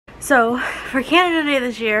So, for Canada Day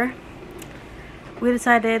this year, we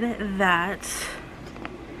decided that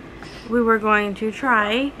we were going to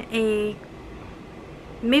try a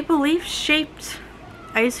maple leaf shaped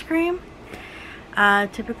ice cream.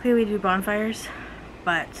 Typically we do bonfires,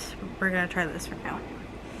 but we're gonna try this for now.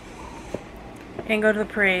 And go to the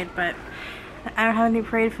parade, but I don't have any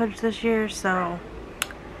parade footage this year, so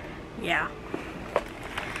yeah.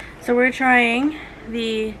 So we're trying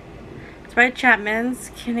it's by Chapman's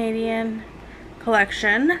Canadian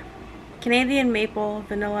collection. Canadian maple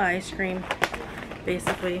vanilla ice cream,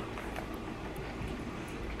 basically.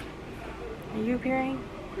 Are you appearing?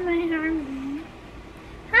 My arm.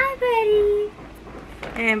 Hi,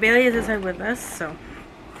 buddy. And Bailey is inside with us, so.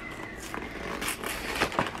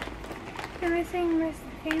 Am I saying the rest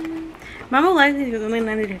of the family? Mama likes these with only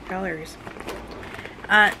 90 calories.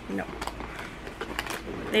 No.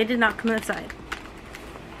 They did not come inside.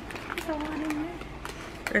 There's a lot in there.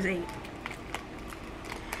 There's 8.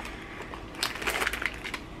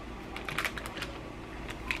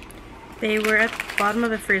 They were at the bottom of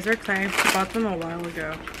the freezer because I bought them a while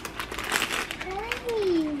ago. Hi.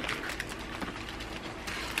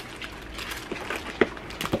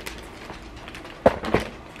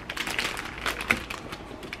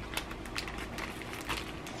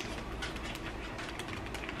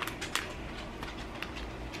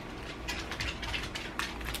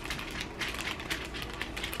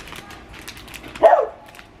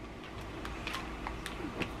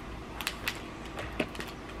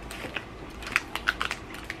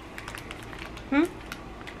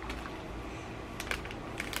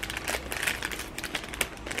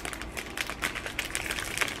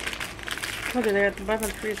 Look, they're at the bottom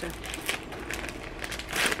of the freezer.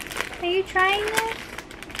 Are you trying this?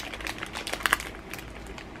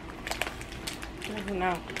 I don't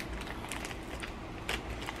know.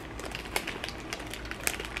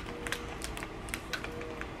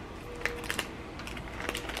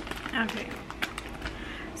 Okay.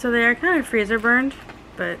 So they are kind of freezer burned,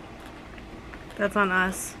 but that's on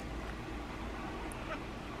us.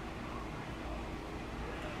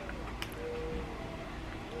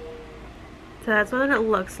 So that's what it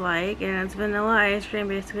looks like, and it's vanilla ice cream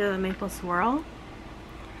basically with a maple swirl.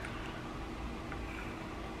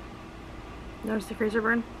 Notice the freezer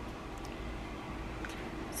burn?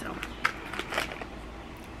 So.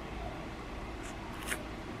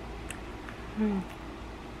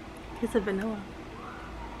 It's a vanilla.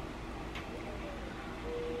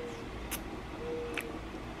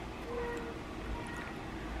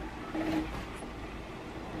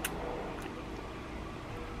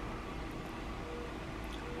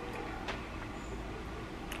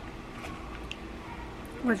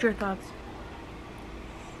 What's your thoughts?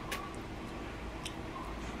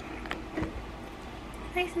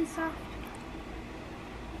 Nice and soft.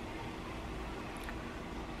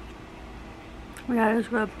 We gotta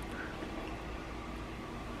scrub.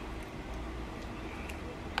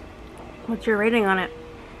 What's your rating on it?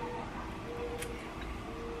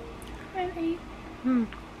 An 8.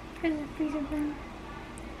 Because of freezer burn.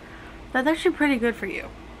 That's actually pretty good for you.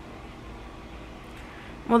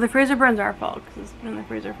 Well, the freezer burns our fault because it's been in the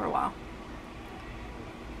freezer for a while.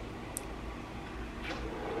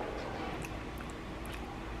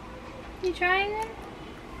 You trying them?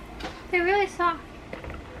 They're really soft.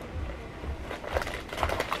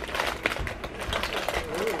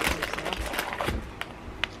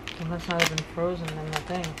 It must not have been frozen in the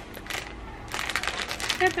thing.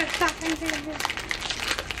 They're soft and good.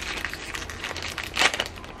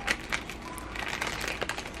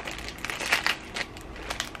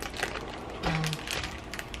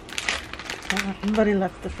 Somebody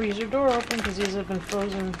left the freezer door open because these have been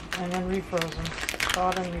frozen and then refrozen.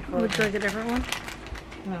 Thawed and refrozen. Would you like a different one?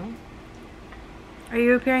 No. Are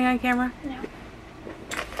you appearing on camera? No.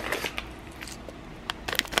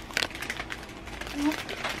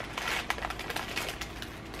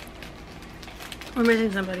 We're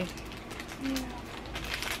missing somebody. Yeah.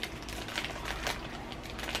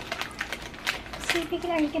 See if you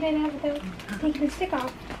can get it out without taking the stick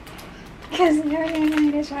off. Because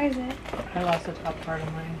everyone destroys it. I lost the top part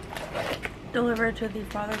of mine. Deliver it to the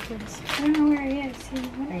father, please. I don't know where he is.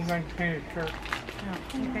 I'm going to paint a shirt. Oh,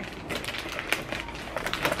 okay.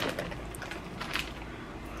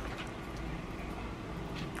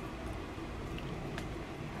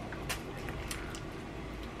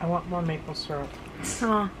 I want more maple syrup.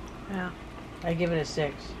 Oh, yeah. I give it a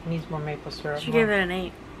 6. It needs more maple syrup. She gave it an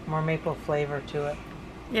 8. More maple flavor to it.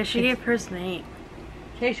 Yeah, she gave hers an 8.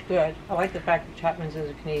 Tastes good. I like the fact that Chapman's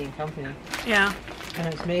is a Canadian company. Yeah.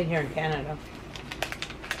 And it's made here in Canada.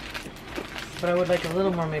 But I would like a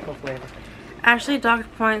little more maple flavor. Ashley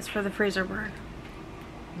docked points for the freezer burn.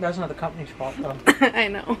 That's not the company's fault, though. I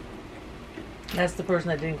know. That's the person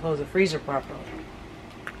that didn't close the freezer properly.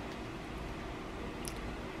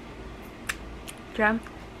 Jem?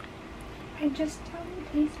 I just totally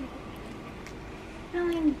tasted it.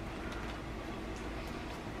 Ellen.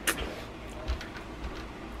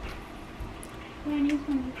 Yeah, I need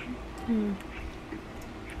some lotion.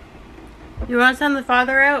 You want to send the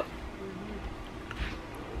father out?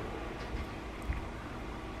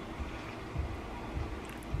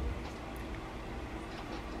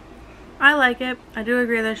 I like it. I do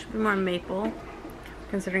agree there should be more maple,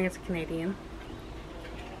 considering it's Canadian.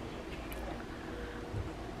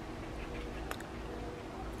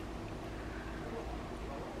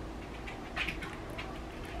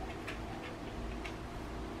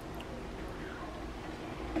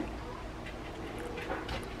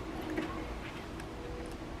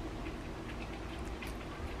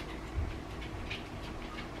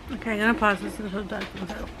 Okay, I'm gonna pause this until Doug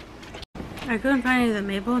comes out. I couldn't find any of the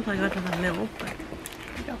maple until I got to the middle, but there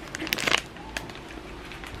we go.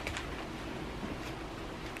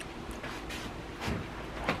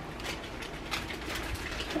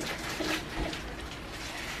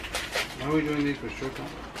 Why are we doing these with sugar?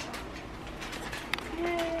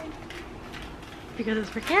 Yay. Because it's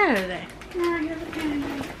for Canada Day. No, I have a pen.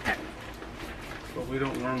 But we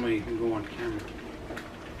don't normally go on camera.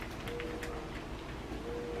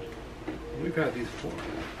 We've had these before.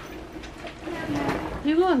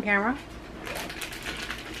 You go on camera.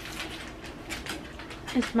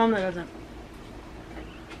 It's Mom that doesn't.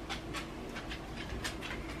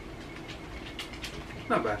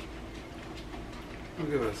 Not bad. I'll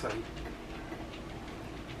give it a 7.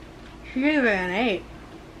 She gave it an 8.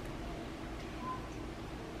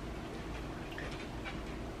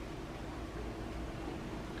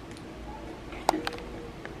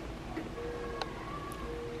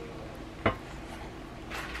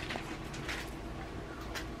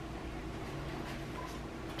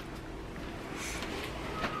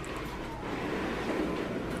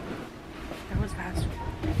 That was fast.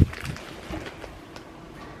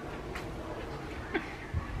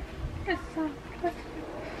 It's soft.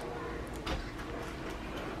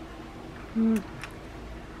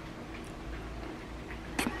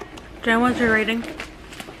 Jen, what's your rating? 7.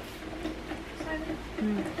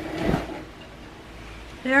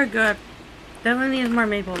 They are good. Definitely needs more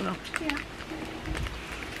maple though. Yeah.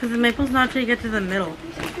 Because the maple's not till you get to the middle. You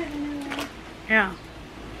should put vanilla. Yeah.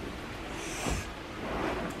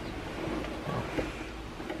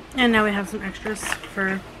 And now we have some extras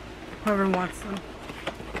for whoever wants them.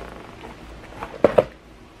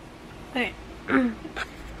 Okay.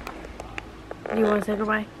 You want to say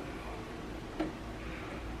goodbye?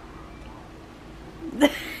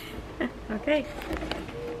 Okay.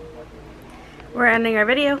 We're ending our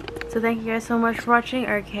video. So thank you guys so much for watching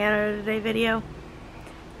our Canada Day video.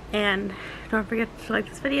 And don't forget to like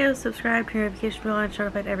this video, subscribe, turn your notification bell on, and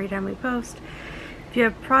notified every time we post. If you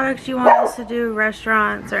have products you want us to do,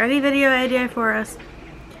 restaurants, or any video idea for us,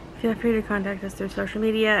 feel free to contact us through social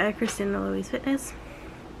media at christinalouisefitness.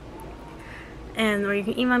 And or you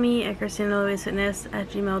can email me at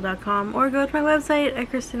christinalouisefitness@gmail.com or go to my website at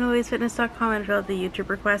christinalouisefitness.com and fill out the YouTube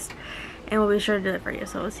request, and we'll be sure to do it for you.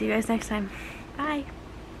 So we'll see you guys next time. Bye!